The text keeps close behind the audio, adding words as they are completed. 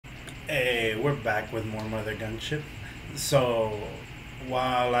Hey, we're back with more Mother Gunship. So,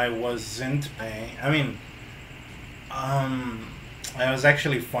 while I wasn't playing, I was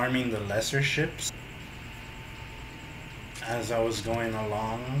actually farming the lesser ships as I was going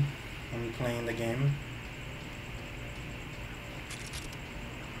along and playing the game.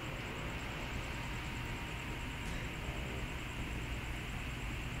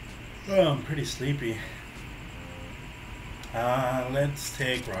 Oh, I'm pretty sleepy. Let's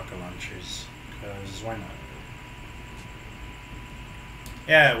take rocket launchers, because why not?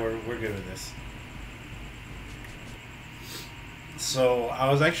 Yeah, we're good with this. So I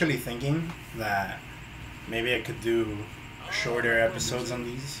was actually thinking that maybe I could do shorter episodes on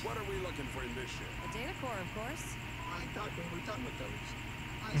these. What are we looking for in this ship? A data core, of course. I thought we were done with those.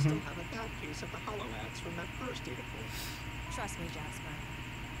 I still have a bad case of the hollow ads from that first data core. Trust me, Jasper.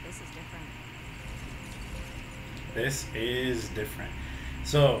 This is different. This is different.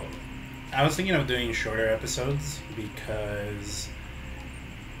 So I was thinking of doing shorter episodes because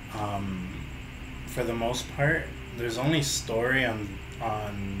for the most part there's only story on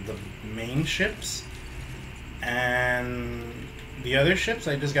the main ships, and the other ships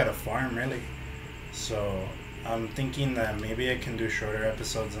I just gotta farm really. So I'm thinking that maybe I can do shorter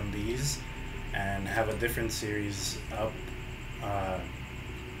episodes on these and have a different series up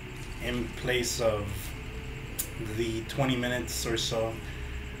in place of the 20 minutes or so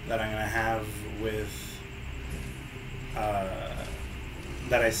that I'm gonna have with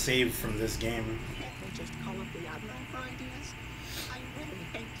that I saved from this game. Can't we just call up the Admiral for ideas? I really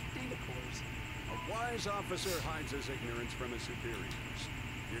hate data cores. A wise officer hides his ignorance from his superiors.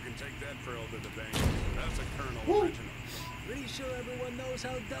 You can take that pearl to the bank. That's a Colonel original. Pretty sure everyone knows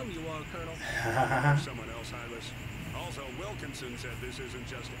how dumb you are, Colonel. Someone else, Hylas. Also, Wilkinson said this isn't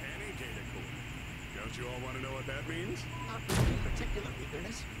just any data core. Don't you all want to know what that means? Not with any particular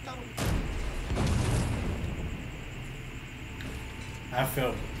eagerness. No. I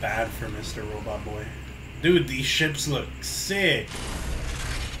feel bad for Mr. Robot Boy. Dude, these ships look sick.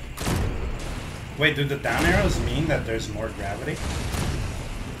 Wait, do the down arrows mean that there's more gravity?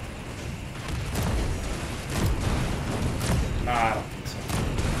 Nah, I don't think so.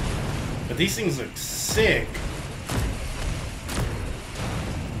 But these things look sick.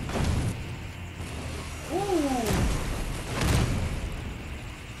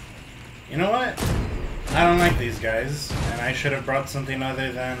 You know what? I don't like these guys, and I should have brought something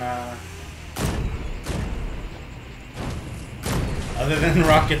other than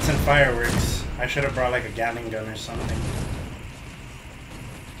rockets and fireworks. I should have brought like a Gatling gun or something.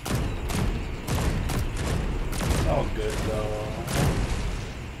 It's all good though.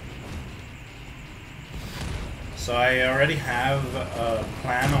 So I already have a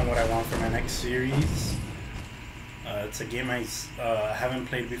plan on what I want for my next series. It's a game I haven't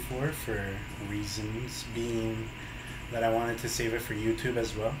played before for reasons being that I wanted to save it for YouTube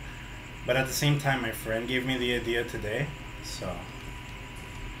as well. But at the same time, my friend gave me the idea today, so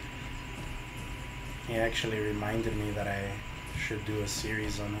he actually reminded me that I should do a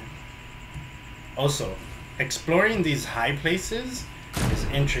series on it. Also, exploring these high places is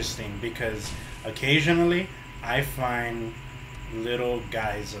interesting because occasionally I find little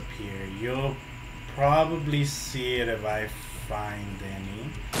guys up here. You'll probably see it if I find any,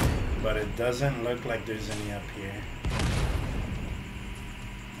 but it doesn't look like there's any up here.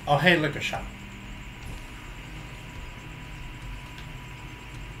 Oh hey, look, a shot.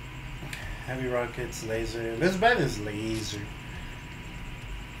 Heavy rockets, laser. Let's buy this laser.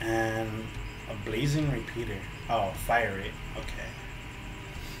 And a blazing repeater. Oh, fire rate. Okay.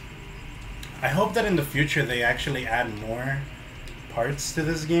 I hope that in the future they actually add more parts to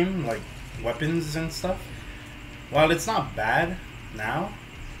this game, like weapons and stuff. While it's not bad now,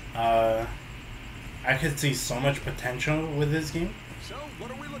 I could see so much potential with this game. So, what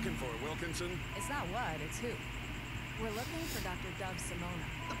are we looking for, Wilkinson? It's not what, it's who. We're looking for Dr. Dove Simona.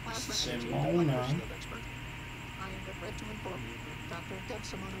 The plasma Simona. agent expert. I am regret to inform you that Dr. Dove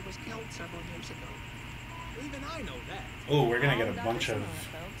Simona was killed several years ago. Even I know that. Oh, we're gonna get Follow a Dr.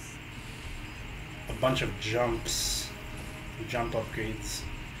 bunch of jumps, jump upgrades.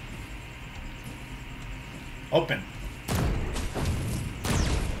 Open.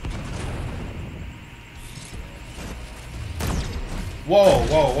 Whoa,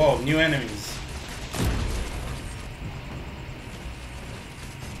 whoa, whoa, new enemies.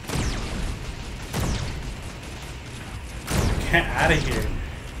 Get out of here.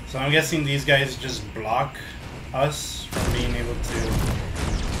 So I'm guessing these guys just block us from being able to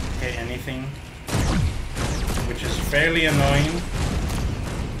hit anything, which is fairly annoying.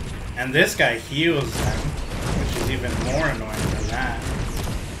 And this guy heals them, which is even more annoying than that.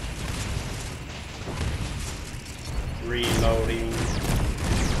 Reloading.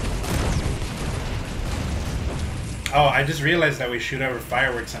 Oh, I just realized that we shoot our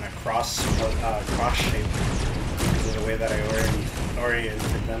fireworks in a cross shape because of the way that I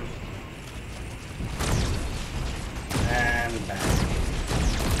oriented them. And bang.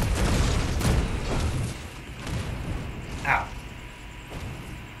 Ow.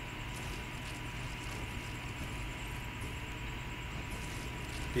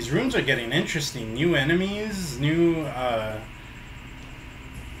 These rooms are getting interesting. New enemies, new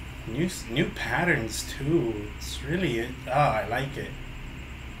patterns too. It's really I like it.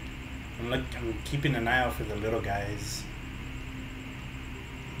 I'm keeping an eye out for the little guys.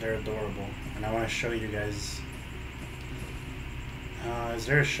 They're adorable, and I want to show you guys. Is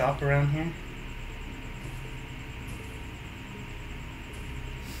there a shop around here?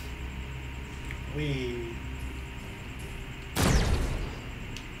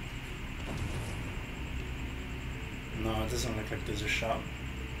 No, it doesn't look like there's a shop.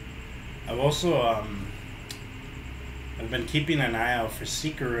 I've also I've been keeping an eye out for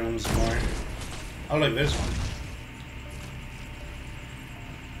secret rooms more. Oh look, there's one.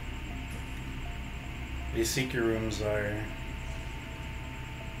 These secret rooms are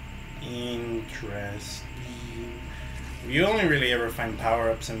interesting. You only really ever find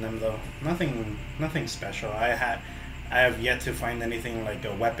power-ups in them though. Nothing special. I have yet to find anything like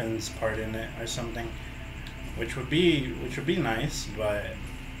a weapons part in it or something. Which would be nice, but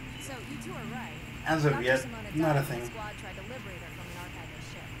So you two are right. as of Dr. yet, Simona not a died when thing. the squad tried to liberate her from an archival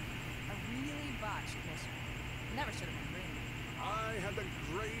ship. A really botched mission. Never should have been green. I had the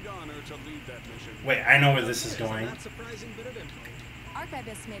great honor to lead that mission. Wait, I know where this is going. Not surprising bit of info.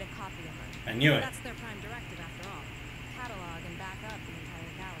 Archivists made a copy of her. I knew it. That's their prime directive after all. Catalog and back up the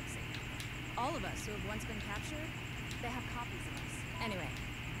entire galaxy. All of us who have once been captured, they have copies of us. Anyway,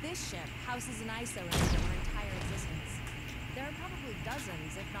 this ship houses an ISO image of our entire existence. There are probably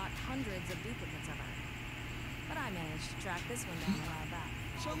dozens, if not hundreds, of duplicates of her. But I managed to track this one down a while back.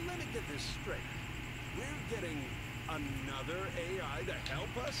 So let me get this straight. We're getting another AI to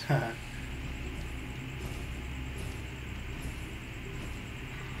help us?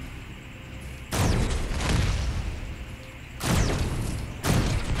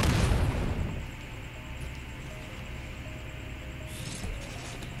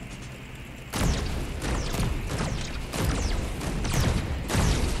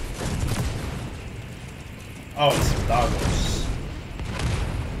 Oh, it's Dagos.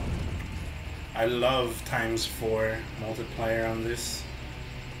 I love ×4 multiplayer on this.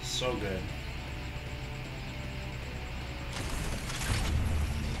 So good.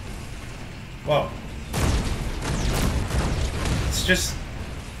 Whoa. It's just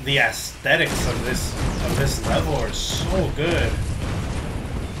the aesthetics of this level are so good.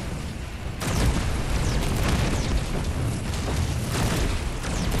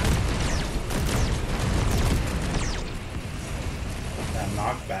 That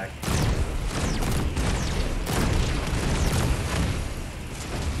knockback.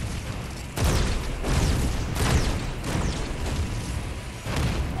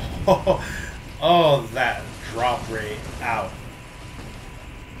 Oh, that drop rate. Ow.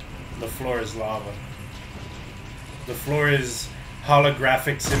 The floor is lava. The floor is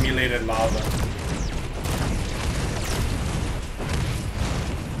holographic simulated lava.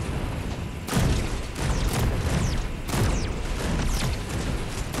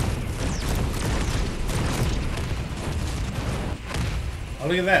 Oh,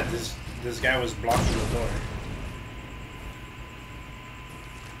 look at that. This guy was blocking the door.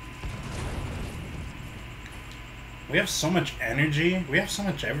 We have so much energy. We have so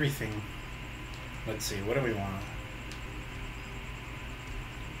much everything. Let's see. What do we want?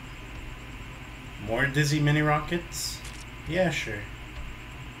 More dizzy mini rockets? Yeah, sure.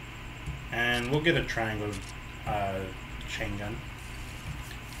 And we'll get a triangle chain gun.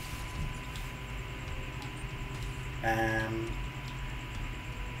 And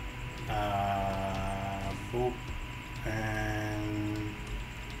boop and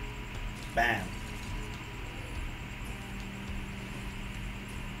bam.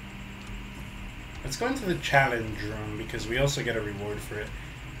 Let's go into the challenge room because we also get a reward for it.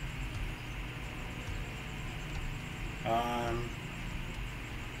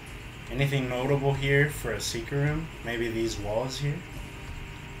 Anything notable here for a secret room? Maybe these walls here?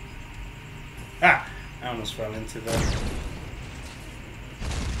 Ah! I almost fell into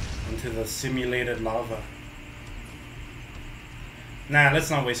the simulated lava. Nah, let's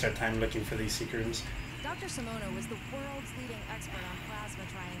not waste our time looking for these secret rooms. Dr. Simona was the world's leading expert on plasma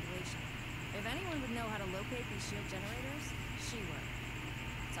triangulation. If anyone would know how to locate these shield generators, she would.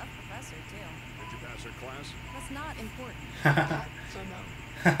 Tough professor, too. Did you pass her class? That's not important. So no.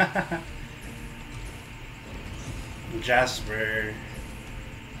 Jasper.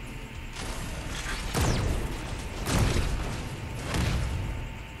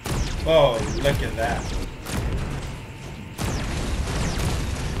 Oh, look at that.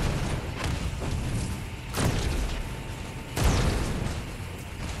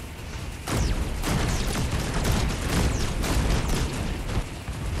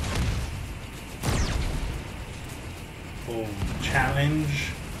 Boom.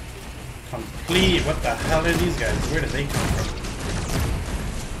 Challenge complete. What the hell are these guys? Where did they come from?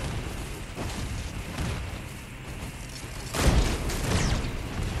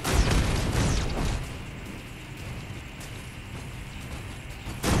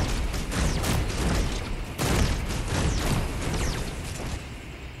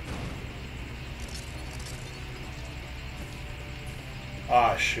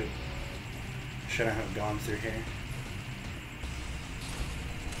 Ah, shoot. Shouldn't have gone through here.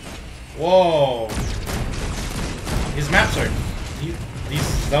 Whoa! These maps are...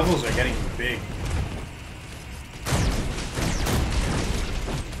 These levels are getting big.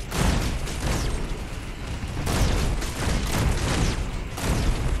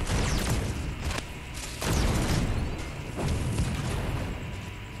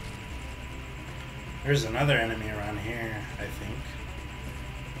 There's another enemy around here, I think.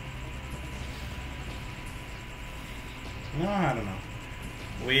 No, I don't know.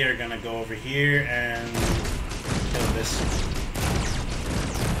 We are gonna go over here and kill this one.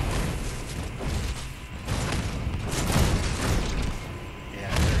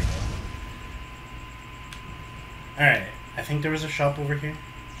 Yeah, there we go. Alright, I think there was a shop over here.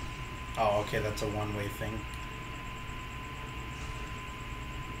 Oh, okay, that's a one-way thing.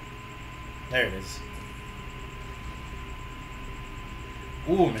 There it is.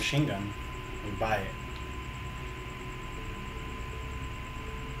 Ooh, machine gun. We buy it.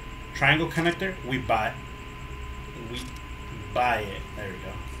 Triangle connector, we buy it. There we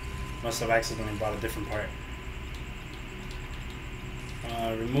go. Must have accidentally bought a different part.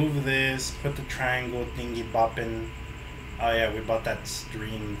 Remove this, put the triangle thingy bopping. Oh yeah, we bought that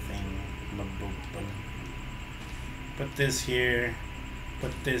stream thing. Put this here,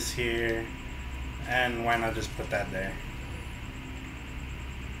 put this here, and why not just put that there?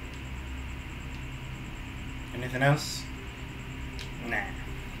 Anything else? Nah.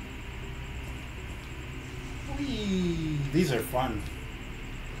 Whee! These are fun.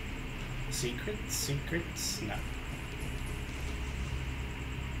 Secrets? Secrets? No.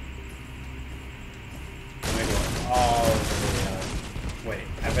 I'm gonna go all the way up. Wait,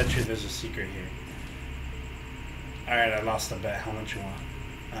 I bet you there's a secret here. Alright, I lost a bet. How much you want?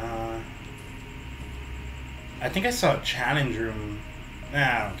 I think I saw a challenge room.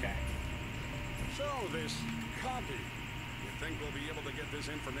 Ah, okay. So, this copy. You think we'll be able to get this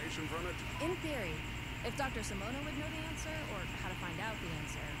information from it? In theory, if Dr. Simona would know the answer, or how to find out the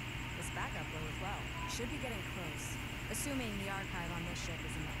answer, this backup will as well. Should be getting close, assuming the archive on this ship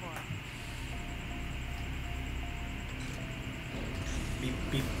is in the core. Beep,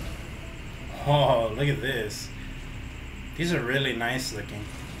 beep. Oh, look at this. These are really nice looking.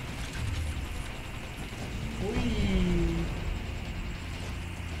 Whee!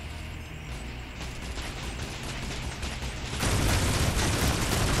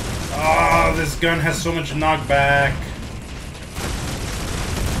 Oh, this gun has so much knockback.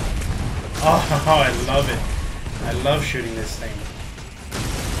 Oh, I love it. I love shooting this thing.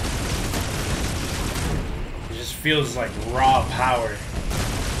 It just feels like raw power.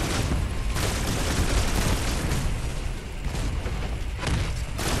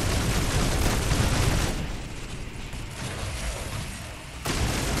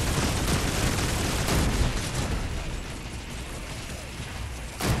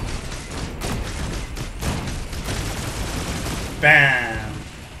 Bam!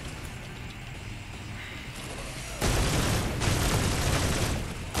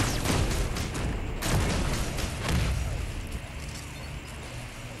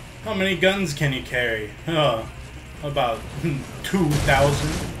 How many guns can you carry? Oh, about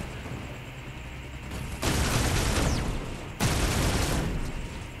 2,000.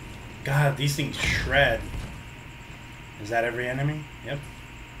 God, these things shred. Is that every enemy? Yep.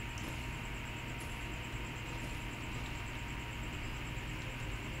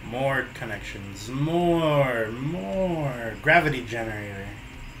 More connections. More. Gravity generator.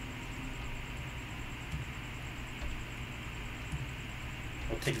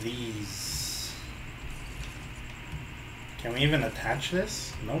 We'll take these. Can we even attach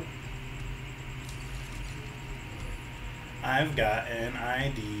this? Nope. I've got an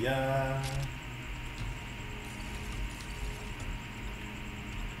idea.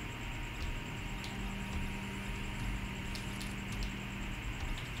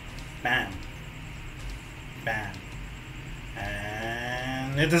 Bam. Bam.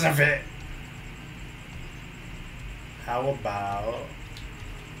 And it doesn't fit. How about...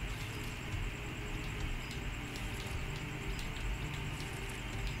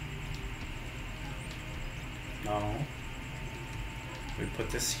 No. We put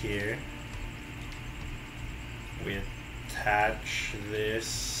this here. We attach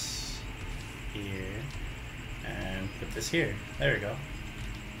this here. And put this here. There we go.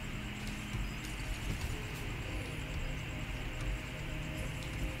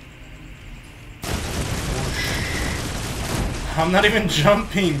 I'm not even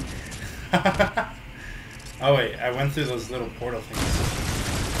jumping. Oh wait, I went through those little portal things.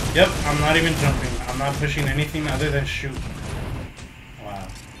 Yep, I'm not even jumping. I'm not pushing anything other than shoot. Wow.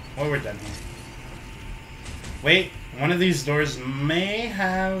 Well, we're done here. Wait, one of these doors may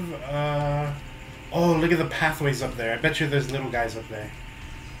have, oh, look at the pathways up there. I bet you there's little guys up there.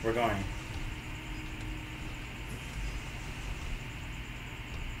 We're going.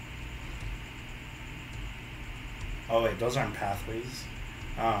 Oh wait, those aren't pathways.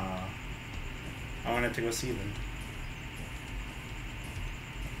 I wanted to go see them.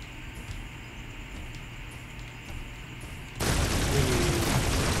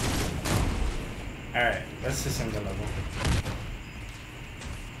 Alright, let's descend the level.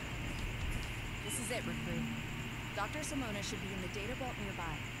 This is it, recruit. Dr. Simona should be in the data vault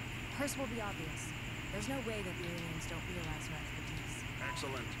nearby. Hers will be obvious. There's no way that the aliens don't realize her expertise.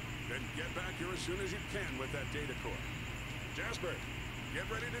 Excellent. Then get back here as soon as you can with that data core. Jasper, get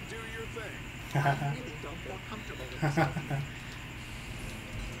ready to do your thing. I really don't feel comfortable with this stuff.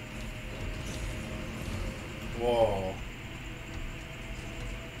 Whoa.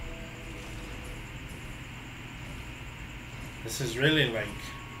 This is really like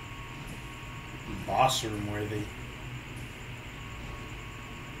boss room worthy.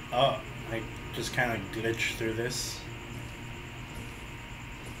 Oh, I just kind of glitched through this.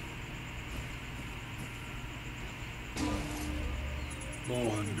 Boom.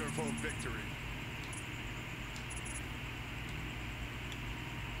 Wonderful victory.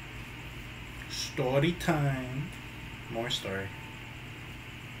 Story time. More story.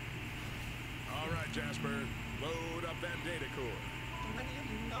 All right, Jasper, load up that data core. Do many of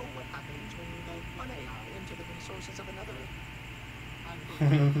you know what happens when you load one AI into the resources of another? I'm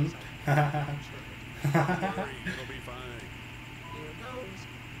being I'm sure. Don't worry, it'll be fine. Here goes.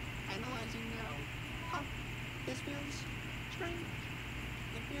 Analyzing now. Huh. This feels strange.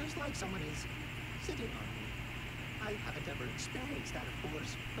 It feels like someone is sitting on me. I haven't ever experienced that, of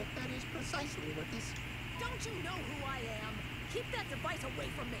course, but that is precisely what this... Don't you know who I am? Keep that device away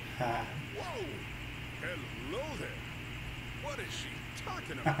from me. Whoa! Hello there. What is she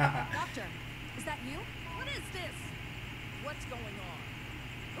talking about? Doctor, is that you? What is this? What's going on?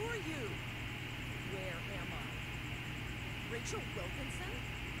 Who are you? Where am I? Rachel Wilkinson?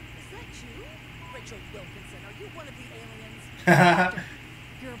 Is that you? Rachel Wilkinson, are you one of the aliens? Doctor,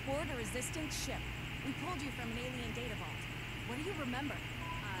 you're aboard a resistance ship. We pulled you from an alien data vault. What do you remember?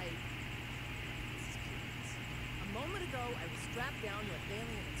 This is curious. A moment ago, I was strapped down to an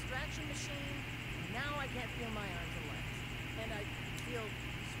alien extraction machine, and now I can't feel my arms and legs. And I feel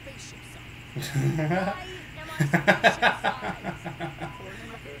spaceship size. Why am I spaceship size? For the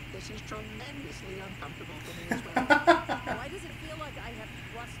record, this is tremendously uncomfortable for me as well. Why does it feel like I have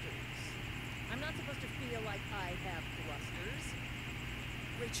thrusters? I'm not supposed to feel like I have thrusters.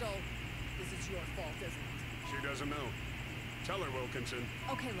 Rachel, this is your fault, isn't it? She doesn't know. Tell her, Wilkinson.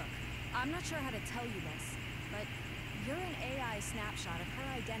 Okay, look. I'm not sure how to tell you this, but you're an AI snapshot of her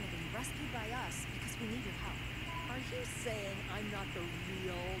identity rescued by us because we need your help. Are you saying I'm not the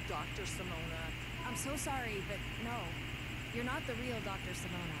real Dr. Simona? I'm so sorry, but no. You're not the real Dr.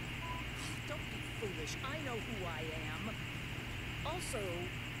 Simona. Don't be foolish. I know who I am. Also,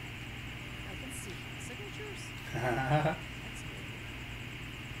 I can see signatures. That's good.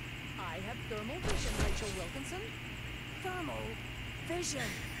 I have thermal vision, Rachel Wilkinson. Thermal vision.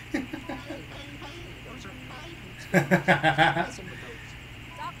 Hey, those are my experiences. Listen with those.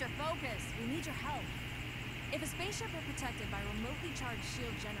 Doctor, focus. We need your help. If a spaceship were protected by remotely charged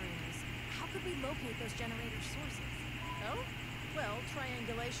shield generators, how could we locate those generator sources? Oh? Well,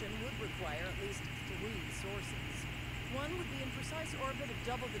 triangulation would require at least 3 sources. One would be in precise orbit of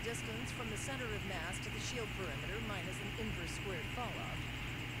double the distance from the center of mass to the shield perimeter minus an inverse squared fallout.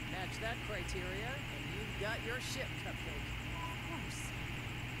 Match that criteria, and you've got your ship, Cupcake. Of course.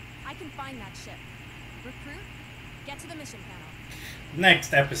 I can find that ship. Recruit, Get to the mission panel.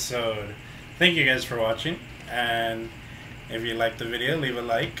 Next episode. Thank you guys for watching, and if you liked the video, leave a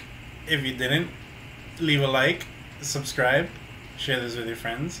like. If you didn't, leave a like, subscribe, share this with your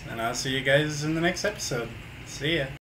friends, and I'll see you guys in the next episode. See ya.